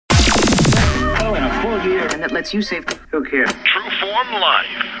here. And that lets you save... Who cares? Trueform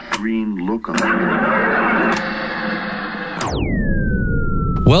Life. Green lookum.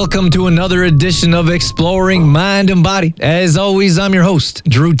 Welcome to another edition of Exploring Mind and Body. As always, I'm your host,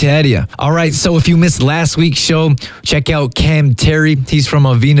 Drew Tadia. All right, so if you missed last week's show, check out Cam Terry. He's from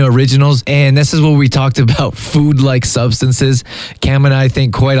Avena Originals, and this is where we talked about food-like substances. Cam and I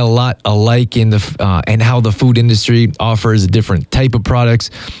think quite a lot alike in the and how the food industry offers a different type of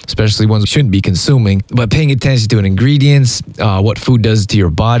products, especially ones we shouldn't be consuming, but paying attention to ingredients, what food does to your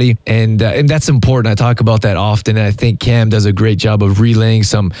body, and that's important. I talk about that often, and I think Cam does a great job of relaying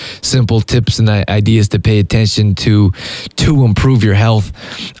some simple tips and ideas to pay attention to improve your health.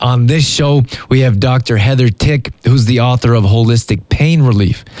 On this show, we have Dr. Heather Tick, who's the author of Holistic Pain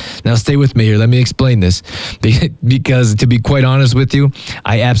Relief. Now, stay with me here. Let me explain this, because to be quite honest with you,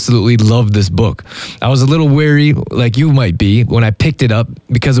 I absolutely love this book. I was a little wary, like you might be, when I picked it up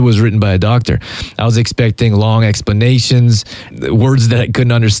because it was written by a doctor. I was expecting long explanations, words that I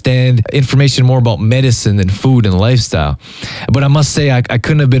couldn't understand, information more about medicine than food and lifestyle. But I must say, I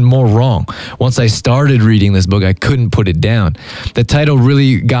couldn't have been more wrong. Once I started reading this book, I couldn't put it down. The title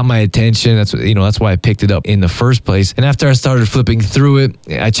really got my attention. That's why I picked it up in the first place. And after I started flipping through it,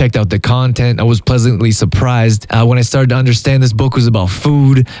 I checked out the content. I was pleasantly surprised when I started to understand this book was about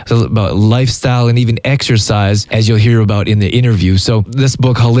food, about lifestyle, and even exercise, as you'll hear about in the interview. So this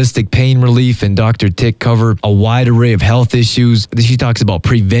book, Holistic Pain Relief, and Dr. Tick cover a wide array of health issues. She talks about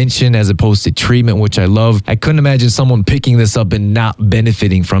prevention as opposed to treatment, which I love. I couldn't imagine someone picking this up and not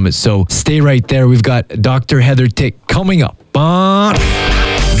benefiting from it. So stay right there. We've got Dr. Heather Tick coming up.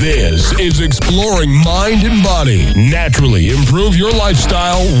 This is Exploring Mind and Body. Naturally improve your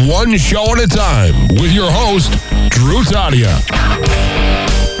lifestyle one show at a time with your host, Drew Tadia.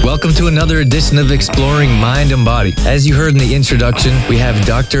 Welcome to another edition of Exploring Mind and Body. As you heard in the introduction, we have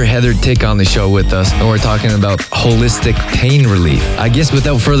Dr. Heather Tick on the show with us, and we're talking about holistic pain relief. I guess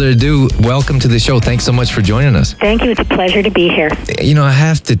without further ado, welcome to the show. Thanks so much for joining us. Thank you. It's a pleasure to be here. You know, I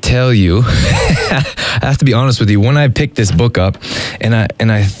have to tell you, I have to be honest with you. When I picked this book up,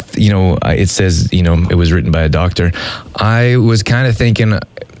 it says, it was written by a doctor, I was kind of thinking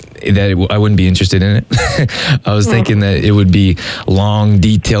that I wouldn't be interested in it. I was thinking that it would be long,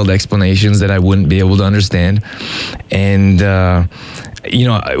 detailed explanations that I wouldn't be able to understand. And,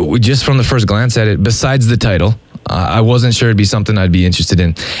 just from the first glance at it, besides the title, I wasn't sure it'd be something I'd be interested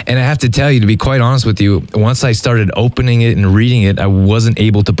in. And I have to tell you, to be quite honest with you, once I started opening it and reading it, I wasn't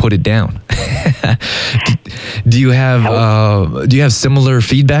able to put it down. Do you have similar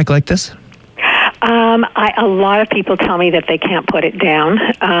feedback like this? A lot of people tell me that they can't put it down.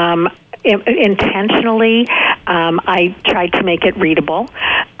 Intentionally, I tried to make it readable,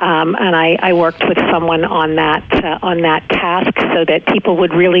 and I worked with someone on that task so that people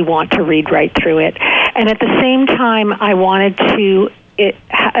would really want to read right through it. And at the same time, I wanted to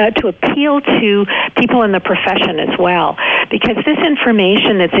appeal to people in the profession as well, because this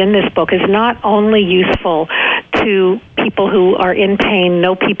information that's in this book is not only useful to people who are in pain,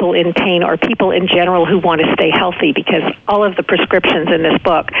 know people in pain, or people in general who want to stay healthy, because all of the prescriptions in this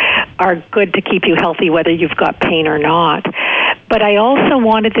book are good to keep you healthy whether you've got pain or not. But I also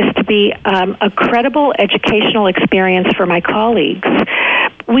wanted this to be a credible educational experience for my colleagues.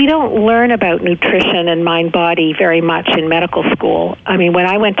 We don't learn about nutrition and mind-body very much in medical school. I mean, when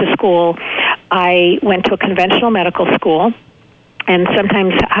I went to school, I went to a conventional medical school, and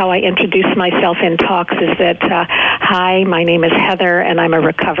sometimes how I introduce myself in talks is that, hi, my name is Heather, and I'm a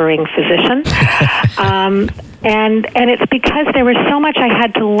recovering physician. And it's because there was so much I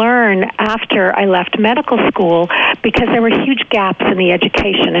had to learn after I left medical school, because there were huge gaps in the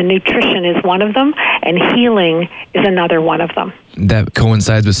education, and nutrition is one of them, and healing is another one of them. That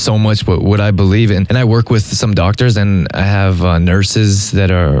coincides with so much what I believe in. And I work with some doctors, and I have nurses that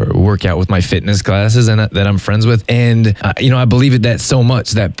work out with my fitness classes and that I'm friends with. And, I believe in that so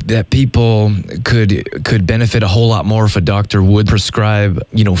much that people could benefit a whole lot more if a doctor would prescribe,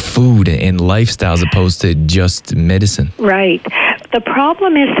 food and lifestyle as opposed to just medicine. Right. The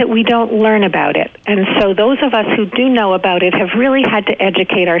problem is that we don't learn about it. And so those of us who do know about it have really had to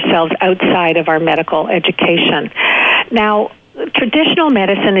educate ourselves outside of our medical education. Now, traditional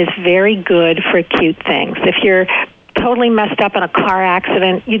medicine is very good for acute things. If you're totally messed up in a car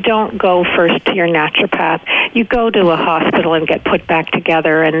accident, you don't go first to your naturopath. You go to a hospital and get put back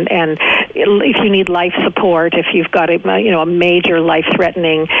together. And if you need life support, if you've got a major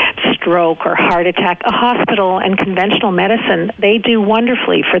life-threatening stroke or heart attack, a hospital and conventional medicine, they do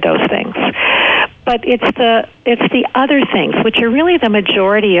wonderfully for those things. But it's the other things, which are really the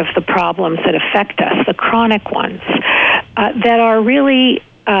majority of the problems that affect us, the chronic ones, that are really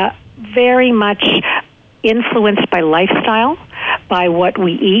very much influenced by lifestyle, by what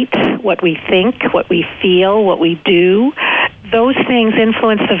we eat, what we think, what we feel, what we do. Those things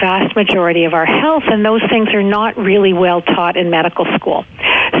influence the vast majority of our health, and those things are not really well taught in medical school.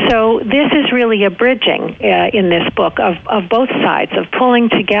 So this is really a bridging in this book of both sides, of pulling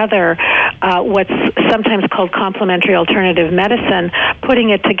together what's sometimes called complementary alternative medicine, putting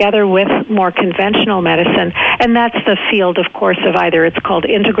it together with more conventional medicine, and that's the field, of course, of either it's called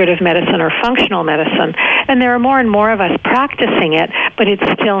integrative medicine or functional medicine. And there are more and more of us practicing it, but it's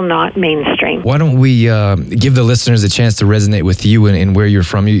still not mainstream. Why don't we give the listeners a chance to resonate with you and where you're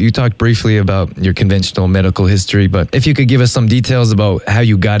from? You talked briefly about your conventional medical history, but if you could give us some details about how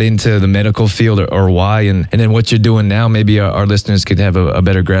you got into the medical field or why, and then what you're doing now, maybe our listeners could have a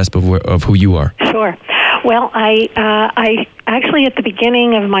better grasp of who you are. Sure. Well, I actually, at the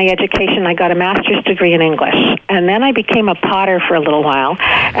beginning of my education, I got a master's degree in English, and then I became a potter for a little while,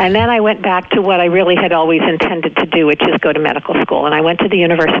 and then I went back to what I really had always intended to do, which is go to medical school, and I went to the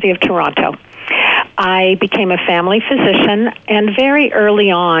University of Toronto. I became a family physician, and very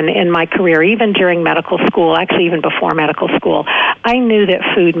early on in my career, even during medical school, actually even before medical school, I knew that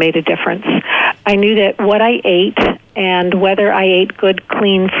food made a difference. I knew that what I ate and whether I ate good,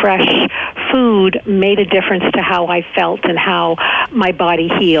 clean, fresh food made a difference to how I felt and how my body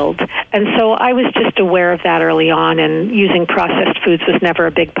healed. And so I was just aware of that early on, and using processed foods was never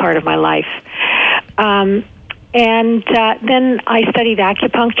a big part of my life. And then I studied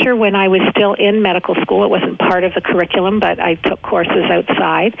acupuncture when I was still in medical school. It wasn't part of the curriculum, but I took courses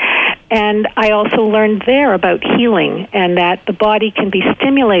outside. And I also learned there about healing, and that the body can be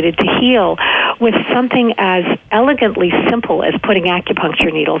stimulated to heal with something as elegantly simple as putting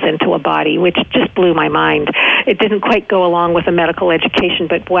acupuncture needles into a body, which just blew my mind. It didn't quite go along with a medical education,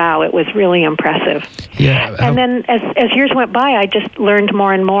 but wow, it was really impressive. Yeah. And then as years went by, I just learned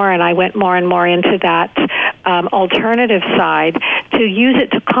more and more, and I went more and more into that alternative side to use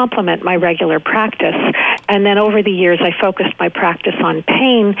it to complement my regular practice. And then over the years, I focused my practice on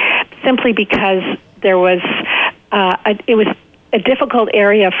pain simply because there was it was a difficult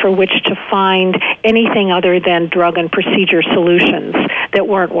area for which to find anything other than drug and procedure solutions that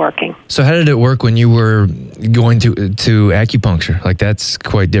weren't working. So how did it work when you were going to acupuncture? Like, that's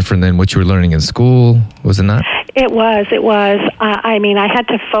quite different than what you were learning in school, was it not? It was. I mean, I had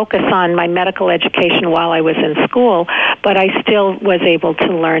to focus on my medical education while I was in school, but I still was able to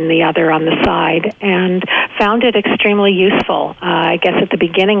learn the other on the side and found it extremely useful. I guess at the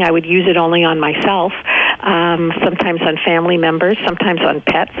beginning I would use it only on myself, sometimes on family members, sometimes on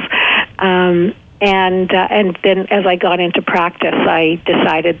pets. And then as I got into practice, I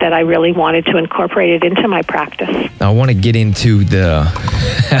decided that I really wanted to incorporate it into my practice. Now, I want to get into the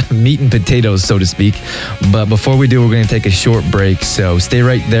meat and potatoes, so to speak. But before we do, we're going to take a short break. So stay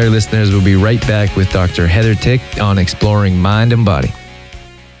right there, listeners. We'll be right back with Dr. Heather Tick on Exploring Mind and Body.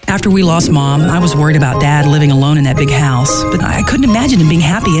 After we lost Mom, I was worried about Dad living alone in that big house, but I couldn't imagine him being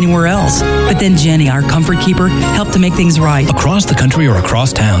happy anywhere else. But then Jenny, our comfort keeper, helped to make things right. Across the country or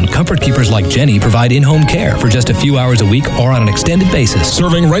across town, comfort keepers like Jenny provide in-home care for just a few hours a week or on an extended basis.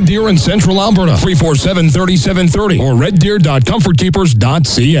 Serving Red Deer in Central Alberta, 347-3730 or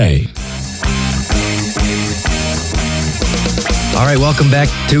reddeer.comfortkeepers.ca. All right, welcome back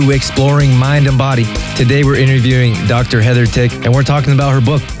to Exploring Mind and Body. Today we're interviewing Dr. Heather Tick, and we're talking about her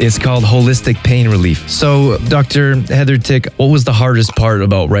book. It's called Holistic Pain Relief. So, Dr. Heather Tick, what was the hardest part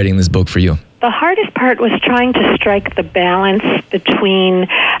about writing this book for you? The hardest part was trying to strike the balance between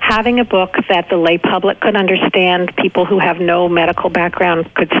having a book that the lay public could understand, people who have no medical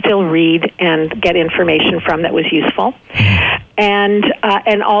background could still read and get information from that was useful, and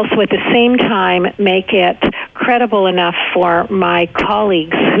also at the same time make it credible enough for my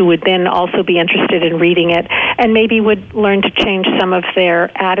colleagues who would then also be interested in reading it and maybe would learn to change some of their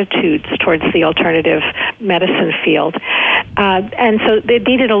attitudes towards the alternative medicine field. And so it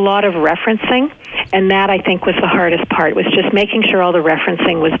needed a lot of referencing, and that, I think, was the hardest part, was just making sure all the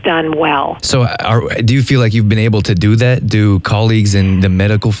referencing was done well. So do you feel like you've been able to do that? Do colleagues in the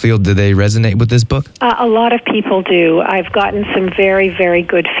medical field, do they resonate with this book? A lot of people do. I've gotten some very, very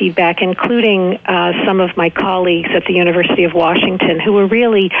good feedback, including some of my colleagues at the University of Washington who were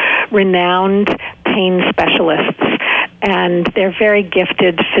really renowned pain specialists. And they're very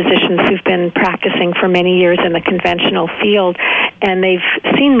gifted physicians who've been practicing for many years in the conventional field. And they've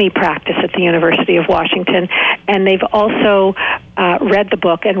seen me practice at the University of Washington. And they've also read the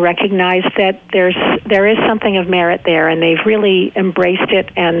book and recognized that there is something of merit there. And they've really embraced it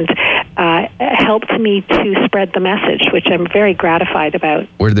and helped me to spread the message, which I'm very gratified about.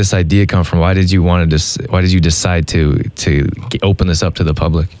 Where did this idea come from? Why did you decide to open this up to the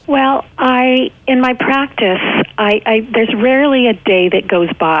public? Well, I in my practice, there's rarely a day that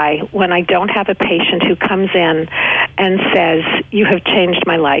goes by when I don't have a patient who comes in and says, "You have changed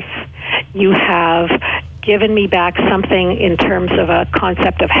my life. You have given me back something in terms of a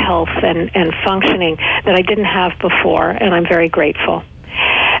concept of health and functioning that I didn't have before, and I'm very grateful."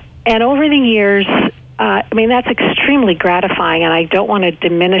 And over the years, that's extremely gratifying, and I don't want to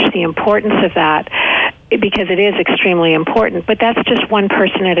diminish the importance of that because it is extremely important, but that's just one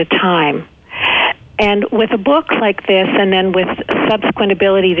person at a time. And with a book like this, and then with subsequent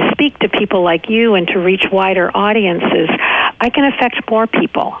ability to speak to people like you and to reach wider audiences, I can affect more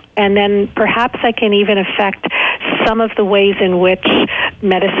people. And then perhaps I can even affect some of the ways in which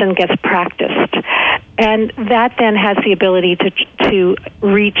medicine gets practiced. And that then has the ability to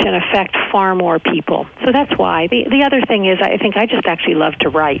reach and affect far more people. So that's why. The other thing is I think I just actually love to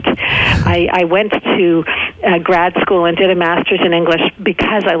write. I went to grad school and did a master's in English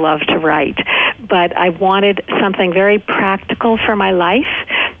because I love to write. But I wanted something very practical for my life.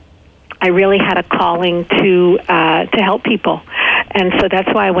 I really had a calling to help people. And so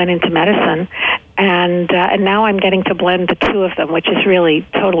that's why I went into medicine. And now I'm getting to blend the two of them, which is really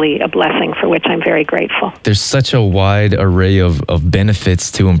totally a blessing for which I'm very grateful. There's such a wide array of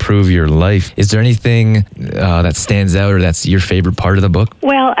benefits to improve your life. Is there anything that stands out or that's your favorite part of the book?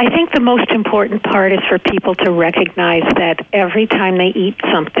 Well, I think the most important part is for people to recognize that every time they eat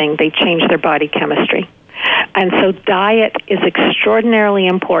something, they change their body chemistry. And so diet is extraordinarily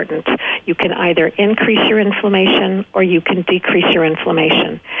important. You can either increase your inflammation or you can decrease your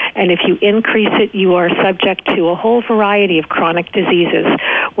inflammation. And if you increase it, you are subject to a whole variety of chronic diseases,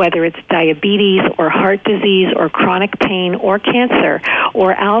 whether it's diabetes or heart disease or chronic pain or cancer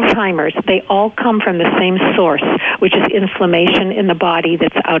or Alzheimer's. They all come from the same source, which is inflammation in the body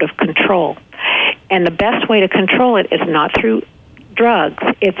that's out of control. And the best way to control it is not through drugs.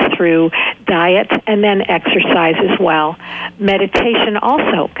 It's through diet and then exercise as well. Meditation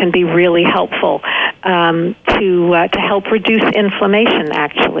also can be really helpful to help reduce inflammation,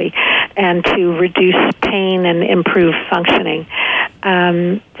 actually, and to reduce pain and improve functioning.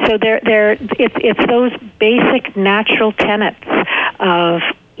 So it's those basic natural tenets of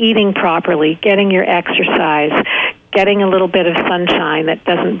eating properly, getting your exercise, getting a little bit of sunshine that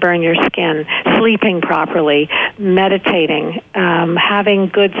doesn't burn your skin, sleeping properly, meditating, having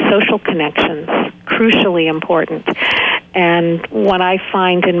good social connections, crucially important. And what I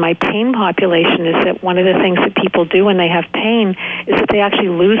find in my pain population is that one of the things that people do when they have pain is that they actually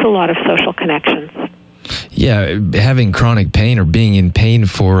lose a lot of social connections. Yeah, having chronic pain or being in pain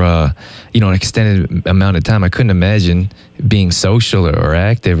for an extended amount of time, I couldn't imagine being social or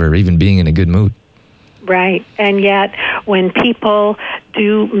active or even being in a good mood. Right, and yet when people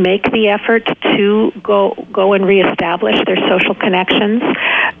do make the effort to go and reestablish their social connections,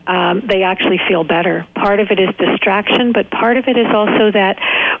 they actually feel better. Part of it is distraction, but part of it is also that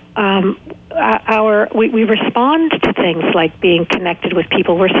we respond to things like being connected with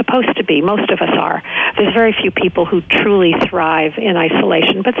people. We're supposed to be. Most of us are. There's very few people who truly thrive in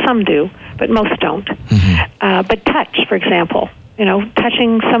isolation, but some do, but most don't. Mm-hmm. But touch, for example.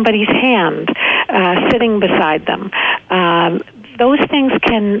 Touching somebody's hand, sitting beside them. Those things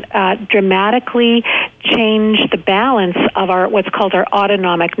can dramatically change the balance of what's called our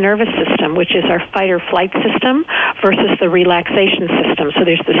autonomic nervous system, which is our fight or flight system, versus the relaxation system. So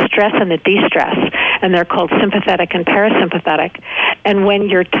there's the stress and the de-stress, and they're called sympathetic and parasympathetic. And when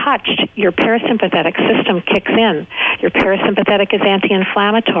you're touched, your parasympathetic system kicks in. Your parasympathetic is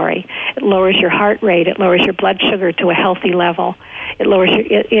anti-inflammatory. It lowers your heart rate. It lowers your blood sugar to a healthy level. It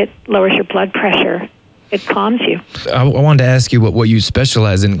lowers your blood pressure. It calms you. I wanted to ask you what you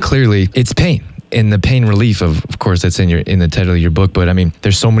specialize in. Clearly, it's pain. And the pain relief, of course, that's in the title of your book. But I mean,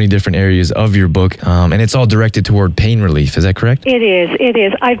 there's so many different areas of your book, and it's all directed toward pain relief. Is that correct? It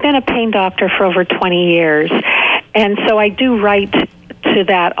is. I've been a pain doctor for over 20 years, and so I do write to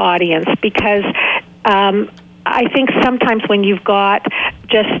that audience because I think sometimes when you've got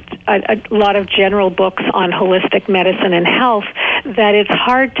just a lot of general books on holistic medicine and health, that it's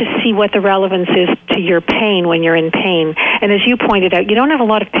hard to see what the relevance is to your pain when you're in pain. And as you pointed out, you don't have a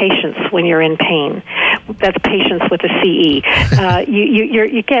lot of patience when you're in pain. That's patience with a CE.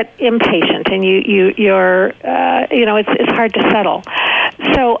 You get impatient, and it's hard to settle.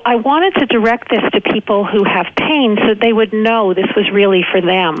 So I wanted to direct this to people who have pain so they would know this was really for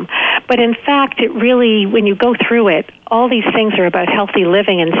them. But in fact, it really, when you go through it, all these things are about healthy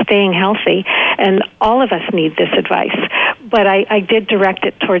living and staying healthy, and all of us need this advice. But I did direct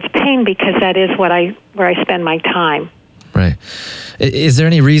it towards pain because that is where I spend my time. Right. Is there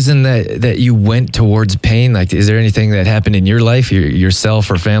any reason that you went towards pain? Like, is there anything that happened in your life,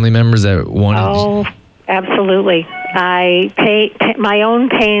 yourself or family members that wanted? Oh, absolutely. My own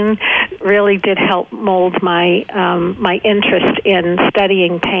pain really did help mold my my interest in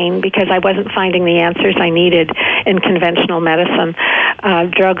studying pain, because I wasn't finding the answers I needed in conventional medicine.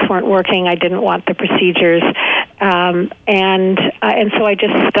 Drugs weren't working. I didn't want the procedures, and so I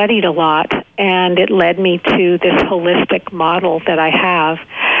just studied a lot, and it led me to this holistic model that I have.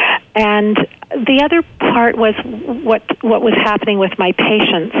 And the other part was what was happening with my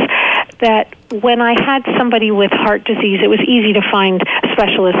patients, that when I had somebody with heart disease, it was easy to find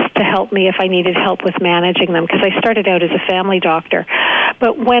specialists to help me if I needed help with managing them, because I started out as a family doctor.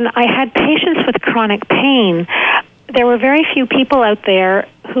 But when I had patients with chronic pain, there were very few people out there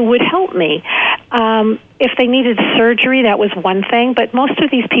who would help me. If they needed surgery, that was one thing, but most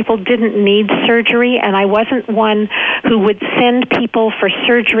of these people didn't need surgery, and I wasn't one who would send people for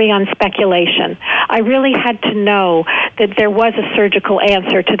surgery on speculation. I really had to know that there was a surgical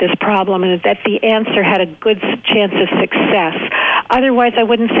answer to this problem, and that the answer had a good chance of success. Otherwise, I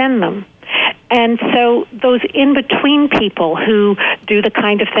wouldn't send them. And so those in-between people who do the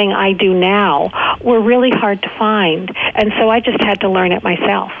kind of thing I do now were really hard to find. And so I just had to learn it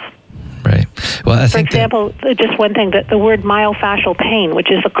myself. Right. Well, For example, just one thing, the word myofascial pain, which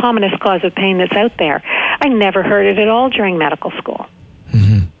is the commonest cause of pain that's out there, I never heard it at all during medical school.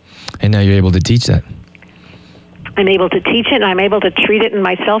 Mm-hmm. And now you're able to teach that. I'm able to teach it, and I'm able to treat it in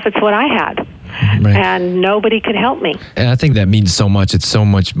myself. It's what I had. Right. And nobody could help me. And I think that means so much. It's so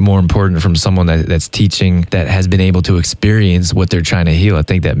much more important from someone that's teaching, that has been able to experience what they're trying to heal. I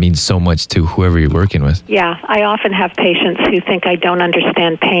think that means so much to whoever you're working with. Yeah, I often have patients who think I don't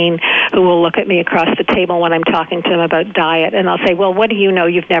understand pain, who will look at me across the table when I'm talking to them about diet, and I'll say, well, what do you know?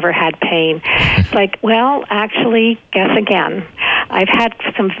 You've never had pain. It's like, well, actually, guess again. I've had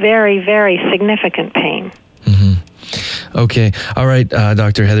some very, very significant pain. Mm-hmm. Okay. All right,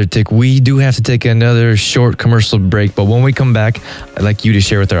 Dr. Heather Tick, we do have to take another short commercial break, but when we come back, I'd like you to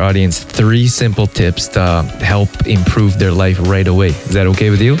share with our audience 3 simple tips to help improve their life right away. Is that okay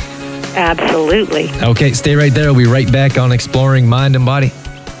with you? Absolutely. Okay, stay right there. We'll be right back on Exploring Mind and Body.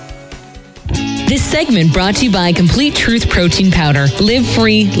 This segment brought to you by Complete Truth Protein Powder. Live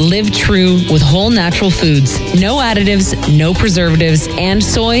free, live true with whole natural foods. No additives, no preservatives, and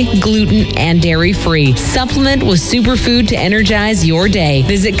soy, gluten, and dairy free. Supplement with superfood to energize your day.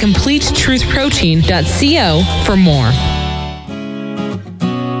 Visit CompleteTruthProtein.co for more.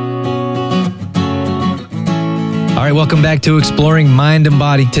 All right, welcome back to Exploring Mind and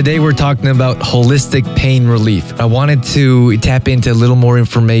Body. Today we're talking about holistic pain relief. I wanted to tap into a little more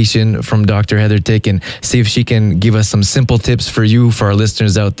information from Dr. Heather Tick and see if she can give us some simple tips for you, for our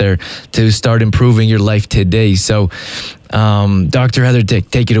listeners out there, to start improving your life today. So, Dr. Heather Tick,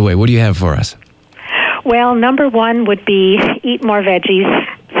 take it away. What do you have for us? Well, number 1 would be eat more veggies,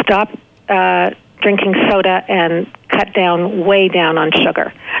 stop drinking soda, and cut way down on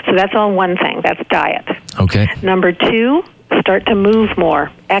sugar. So that's all one thing. That's diet. Okay. Number 2, start to move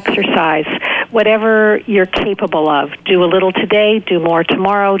more, exercise, whatever you're capable of. Do a little today, do more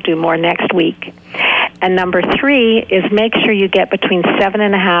tomorrow, do more next week. And number 3 is make sure you get between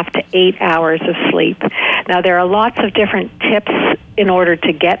 7.5 to 8 hours of sleep. Now, there are lots of different tips in order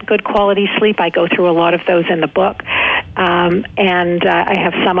to get good quality sleep. I go through a lot of those in the book. And I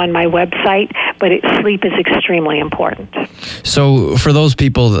have some on my website, but sleep is extremely important. So for those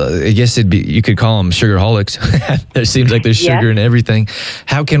people, I guess you could call them sugarholics. There seems like there's sugar in everything.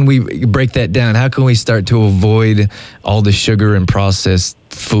 How can we break that down? How can we start to avoid all the sugar and processed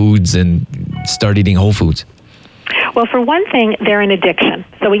foods and start eating whole foods? Well, for one thing, they're an addiction.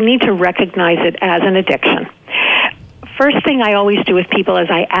 So we need to recognize it as an addiction. First thing I always do with people is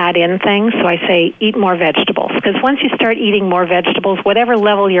I add in things. So I say, eat more vegetables. Because once you start eating more vegetables, whatever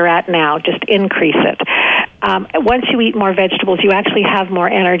level you're at now, just increase it. Once you eat more vegetables, you actually have more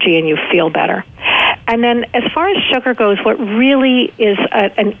energy and you feel better. And then as far as sugar goes, what really is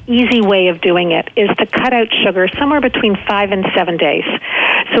an easy way of doing it is to cut out sugar somewhere between 5 and 7 days.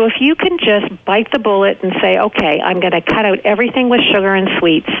 So if you can just bite the bullet and say, okay, I'm going to cut out everything with sugar and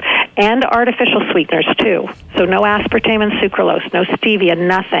sweets and artificial sweeteners too. So no aspartame and sucralose, no stevia,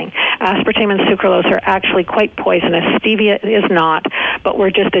 nothing. Aspartame and sucralose are actually quite poisonous. Stevia is not, but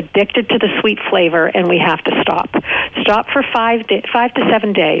we're just addicted to the sweet flavor and we have to stop. Stop for 5 to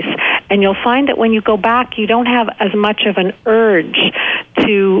 7 days, and you'll find that when you go back, you don't have as much of an urge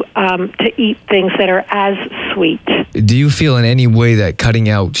to eat things that are as sweet. Do you feel in any way that cutting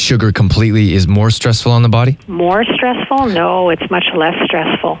out sugar completely is more stressful on the body? More stressful? No, it's much less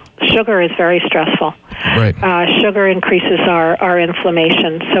stressful. Sugar is very stressful. Right. Sugar increases our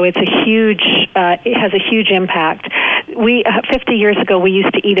inflammation, so it has a huge impact. 50 years ago, we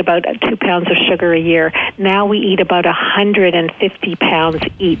used to eat about 2 pounds of sugar a year. Now we eat about 150 pounds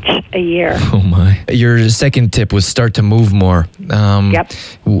each a year. Oh my! Your second tip was start to move more. Yep.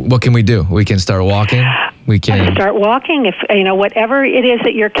 What can we do? We can start walking. We can start walking. If whatever it is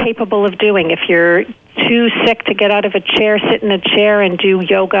that you're capable of doing. If you're too sick to get out of a chair, sit in a chair and do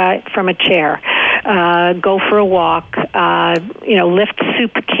yoga from a chair. Go for a walk. Lift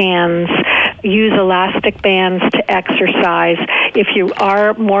soup cans. Use elastic bands to exercise. If you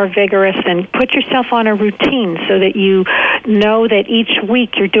are more vigorous, then put yourself on a routine so that you know that each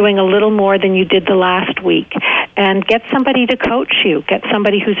week you're doing a little more than you did the last week. And get somebody to coach you. Get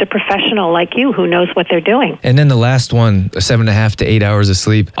somebody who's a professional like you who knows what they're doing. And then the last one, 7.5 to 8 hours of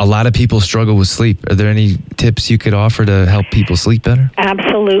sleep. A lot of people struggle with sleep. Are there any tips you could offer to help people sleep better?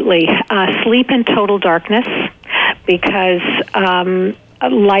 Absolutely. Sleep in total darkness, because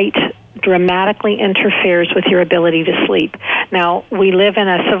light dramatically interferes with your ability to sleep. Now, we live in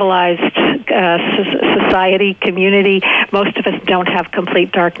a civilized society, community. Most of us don't have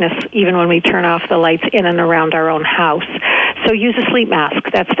complete darkness even when we turn off the lights in and around our own house. So use a sleep mask.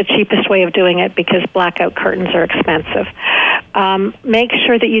 That's the cheapest way of doing it, because blackout curtains are expensive. Make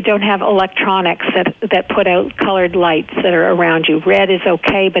sure that you don't have electronics that put out colored lights that are around you. Red is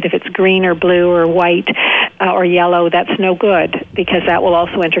okay, but if it's green or blue or white or yellow, that's no good, because that will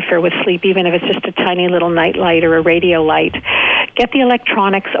also interfere with sleep, even if it's just a tiny little night light or a radio light. Get the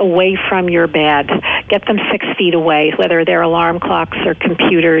electronics away from your bed. Get them 6 feet away, whether they're alarm clocks or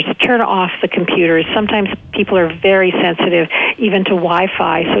computers. Turn off the computers. Sometimes people are very sensitive even to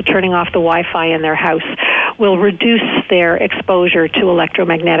Wi-Fi, so turning off the Wi-Fi in their house will reduce their exposure to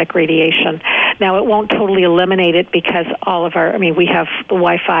electromagnetic radiation. Now, it won't totally eliminate it, because we have the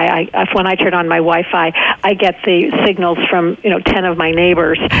Wi-Fi. When I turn on my Wi-Fi, I get the signals from 10 of my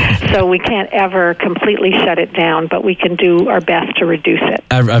neighbors. So we can't ever completely shut it down, but we can do our best to reduce it.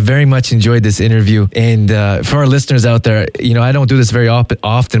 I very much enjoyed this interview. And for our listeners out there, I don't do this very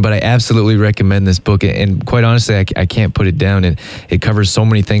often, but I absolutely recommend this book. And quite honestly, I can't put it down. And it covers so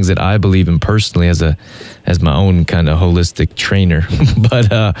many things that I believe in personally as my own kind of holistic trainer. But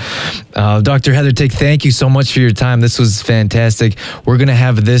Dr. Heather Tick, thank you so much for your time. This was fantastic. We're going to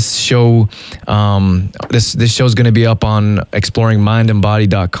have this show, this show is going to be up on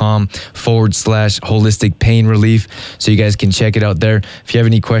exploringmindandbody.com/holistic pain relief. So you guys can check it out there. If you have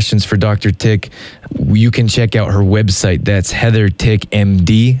any questions for Dr. Tick, you can check out her website. That's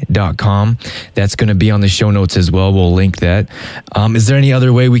heathertickmd.com. That's going to be on the show notes as well. We'll link that. Is there any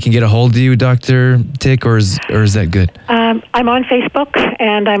other way we can get a hold of you, Dr. Tick, or is that good? I'm on Facebook,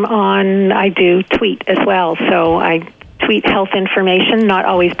 and I do tweet as well. So I tweet health information, not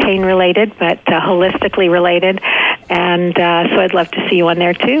always pain related, but holistically related. And so I'd love to see you on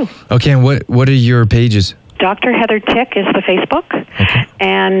there too. Okay, and what are your pages? Dr. Heather Tick is the Facebook, okay.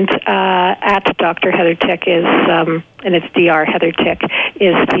 And at Dr. Heather Tick is, and it's Dr. Heather Tick,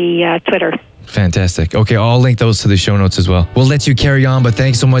 is the Twitter. Fantastic. Okay, I'll link those to the show notes as well. We'll let you carry on, but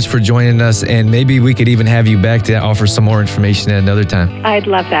thanks so much for joining us, and maybe we could even have you back to offer some more information at another time. I'd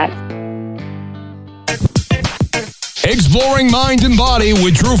love that. Exploring Mind and Body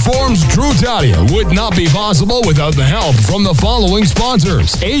with True Form's Drew Tadia would not be possible without the help from the following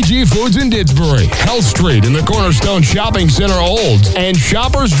sponsors: AG Foods in Didsbury, Health Street in the Cornerstone Shopping Center Olds, and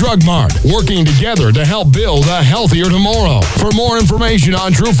Shoppers Drug Mart, working together to help build a healthier tomorrow. For more information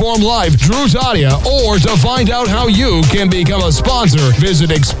on True Form Life, Drew Tadia, or to find out how you can become a sponsor, visit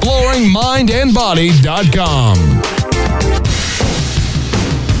exploringmindandbody.com.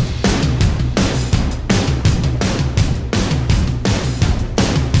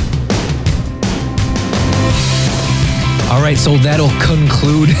 All right, so that'll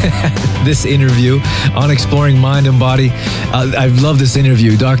conclude this interview on Exploring Mind and Body. I love this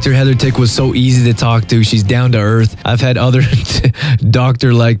interview. Dr. Heather Tick was so easy to talk to. She's down to earth. I've had other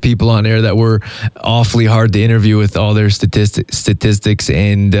doctor-like people on air that were awfully hard to interview with all their statistics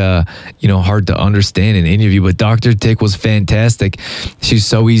and, hard to understand and interview. But Dr. Tick was fantastic. She's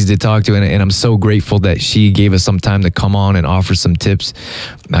so easy to talk to, and I'm so grateful that she gave us some time to come on and offer some tips,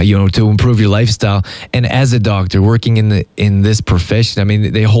 to improve your lifestyle. And as a doctor working in this profession, I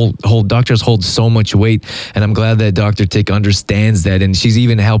mean, doctors hold so much weight, and I'm glad that Dr. Tick understands that, and she's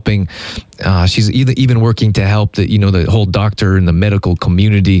even helping. She's even working to help the whole doctor and the medical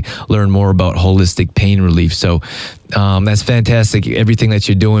community learn more about holistic pain relief. So That's fantastic. Everything that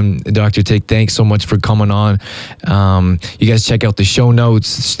you're doing, Dr. Tick, thanks so much for coming on. You guys check out the show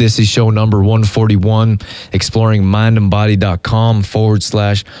notes. This is show number 141,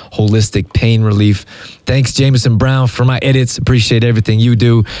 exploringmindandbody.com/holistic pain relief. Thanks, Jameson Brown, for my edits. Appreciate everything you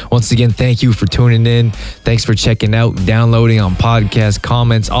do. Once again, thank you for tuning in. Thanks for checking out, downloading on podcast,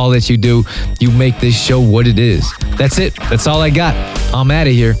 comments, all that you do. You make this show what it is. That's it. That's all I got. I'm out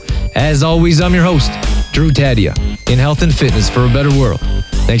of here. As always, I'm your host, Drew Tadia, in health and fitness for a better world.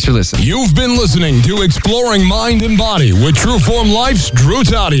 Thanks for listening. You've been listening to Exploring Mind and Body with Trueform Life's Drew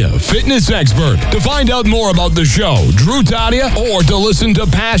Tadia, fitness expert. To find out more about the show, Drew Tadia, or to listen to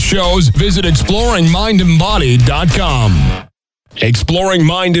past shows, visit exploringmindandbody.com. Exploring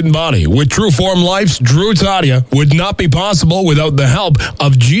Mind and Body with Trueform Life's Drew Tadia would not be possible without the help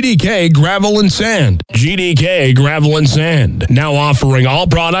of GDK Gravel and Sand. GDK Gravel and Sand, now offering all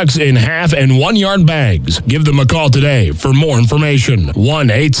products in 1/2 and 1 yard bags. Give them a call today for more information.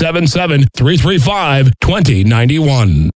 1-877-335-2091.